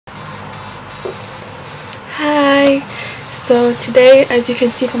Hey! So today, as you can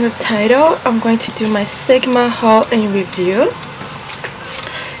see from the title, I'm going to do my Sigma haul and review.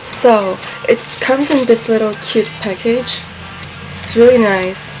 So it comes in this little cute package. It's really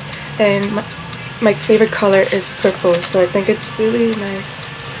nice, and my favorite color is purple, so I think it's really nice.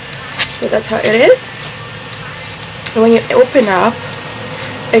 So that's how it is. And when you open up,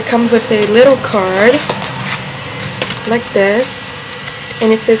 it comes with a little card like this,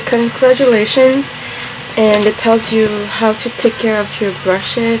 and it says congratulations, and it tells you how to take care of your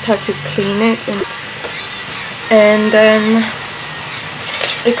brushes, how to clean it, and then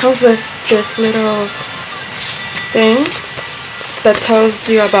it comes with this little thing that tells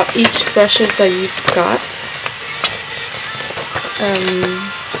you about each brushes that you've got.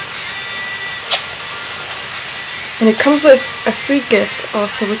 And it comes with a free gift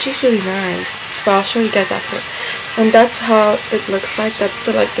also, which is really nice, but I'll show you guys after. And that's how it looks like. That's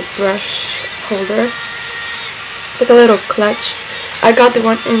the brush holder. It's like a little clutch. I got the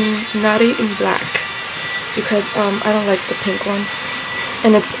one in Naughty in black because I don't like the pink one.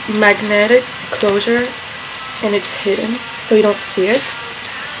 And it's magnetic closure, and it's hidden so you don't see it.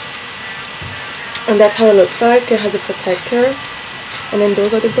 And that's how it looks like. It has a protector, and then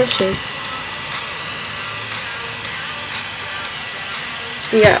those are the brushes.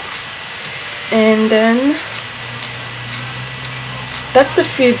 Yeah, and then that's the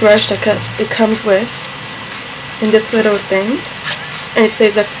free brush that it comes with in this little thing, and it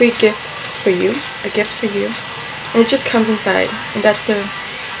says a free gift for you, a gift for you, and it just comes inside, and that's the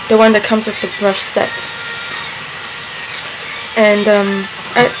one that comes with the brush set. And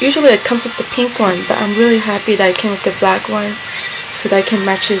usually it comes with the pink one, but I'm really happy that it came with the black one so that it can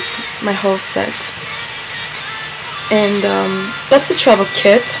matches my whole set. And that's a travel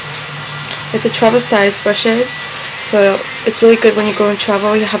kit. It's a travel size brushes, so it's really good when you go and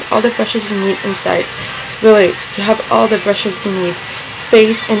travel. You have all the brushes you need inside. Really, you have all the brushes you need.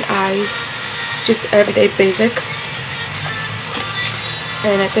 Face and eyes, just everyday basic.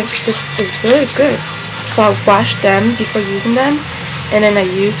 And I think this is really good. So I wash them before using them, and then I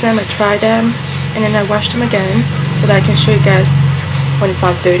use them, I try them, and then I wash them again so that I can show you guys when it's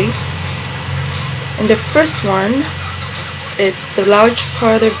not dirty. And the first one, it's the large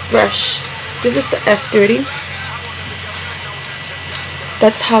powder brush. This is the F30.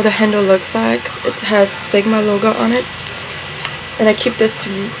 That's how the handle looks like. It has Sigma logo on it, and I keep this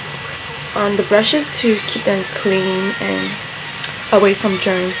on the brushes to keep them clean and away from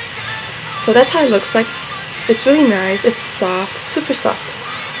germs. So that's how it looks like. It's really nice. It's soft, super soft.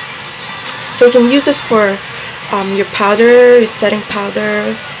 So you can use this for your powder, your setting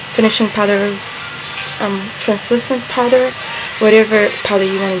powder, finishing powder, translucent powder, whatever powder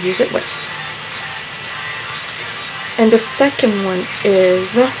you want to use it with. And the second one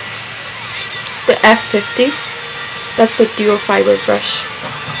is the F50. That's the dual fiber brush,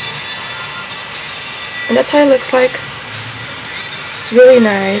 and that's how it looks like. It's really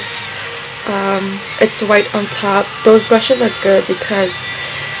nice. It's white on top. Those brushes are good because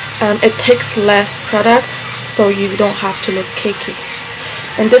it takes less product, so you don't have to look cakey.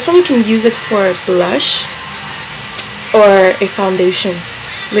 And this one you can use it for a blush or a foundation,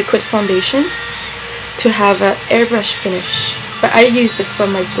 liquid foundation, to have an airbrush finish. But I use this for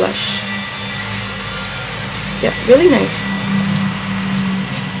my blush. Yeah, really nice.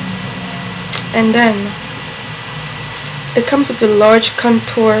 And then it comes with the large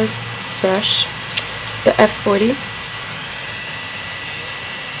contour brush, the F40.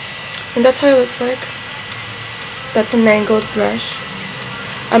 And that's how it looks like. That's an angled brush.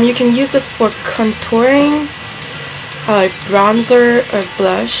 You can use this for contouring, bronzer or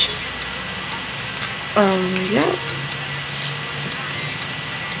blush. Yeah.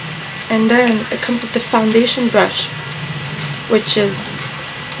 And then it comes with the foundation brush, which is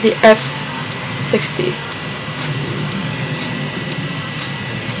the F60.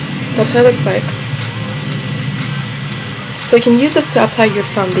 That's how it looks like. So you can use this to apply your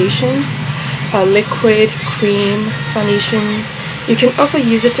foundation, liquid, cream, foundation. You can also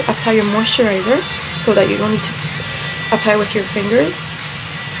use it to apply your moisturizer so that you don't need to apply with your fingers.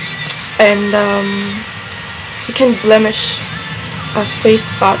 And you can blemish face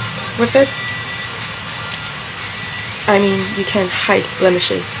spots with it. I mean, you can hide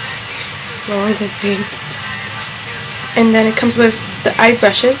blemishes. What was I saying? And then it comes with the eye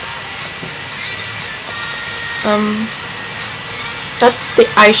brushes. That's the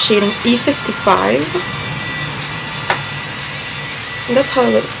eye shading E55. And that's how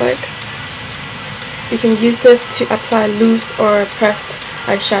it looks like. You can use this to apply loose or pressed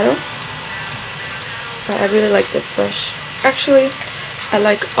eyeshadow. I really like this brush. Actually, I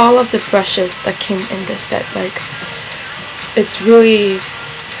like all of the brushes that came in this set. Like, it's really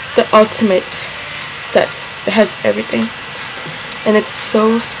the ultimate set. It has everything, and it's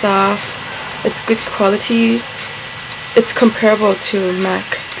so soft. It's good quality. It's comparable to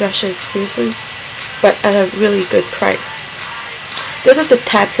MAC brushes, seriously, but at a really good price. This is the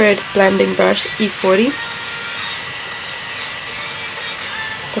tapered blending brush E40.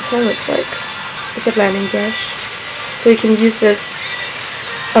 That's how it looks like. It's a blending brush, so you can use this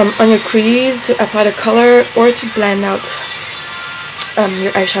on your crease to apply the color or to blend out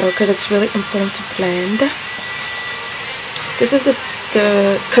your eyeshadow, because it's really important to blend. This is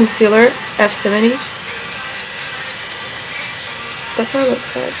the concealer F70. That's how it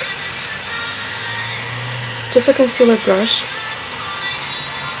looks like. Just a concealer brush.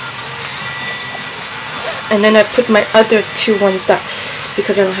 And then I put my other two ones that,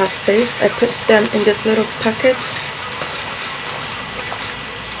 because I don't have space, I put them in this little pocket.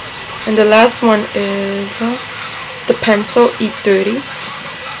 And the last one is the pencil E30.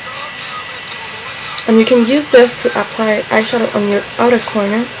 And you can use this to apply eyeshadow on your outer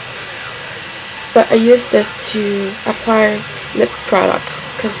corner, but I use this to apply lip products,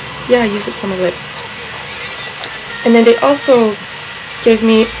 because yeah, I use it for my lips. And then they also gave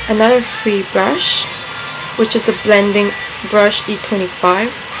me another free brush, which is the blending brush E25,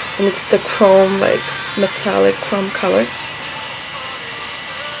 and it's the chrome, like metallic chrome color.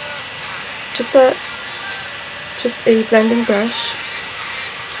 Just a blending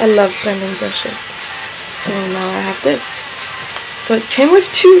brush. I love blending brushes. So now I have this. So it came with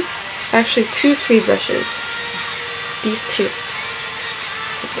two free brushes. These two.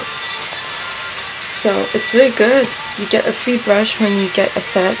 Like this. So it's really good. You get a free brush when you get a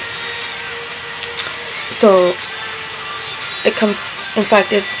set. So it comes, in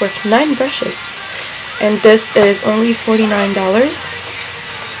fact, it's worth 9 brushes. And this is only $49.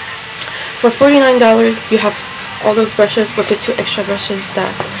 For $49, you have all those brushes with the 2 extra brushes that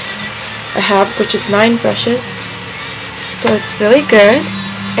I have, which is 9 brushes. So it's really good,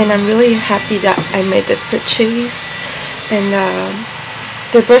 and I'm really happy that I made this purchase. And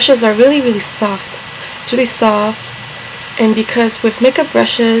the brushes are really, really soft. It's really soft, and because with makeup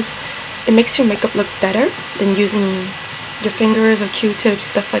brushes, it makes your makeup look better than using your fingers or Q-tips,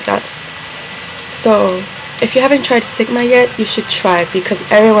 stuff like that. So if you haven't tried Sigma yet, you should try it, because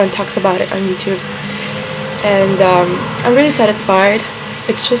everyone talks about it on YouTube. And I'm really satisfied.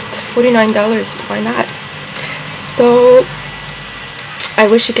 It's just $49. Why not? So I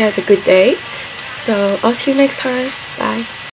wish you guys a good day. So I'll see you next time. Bye.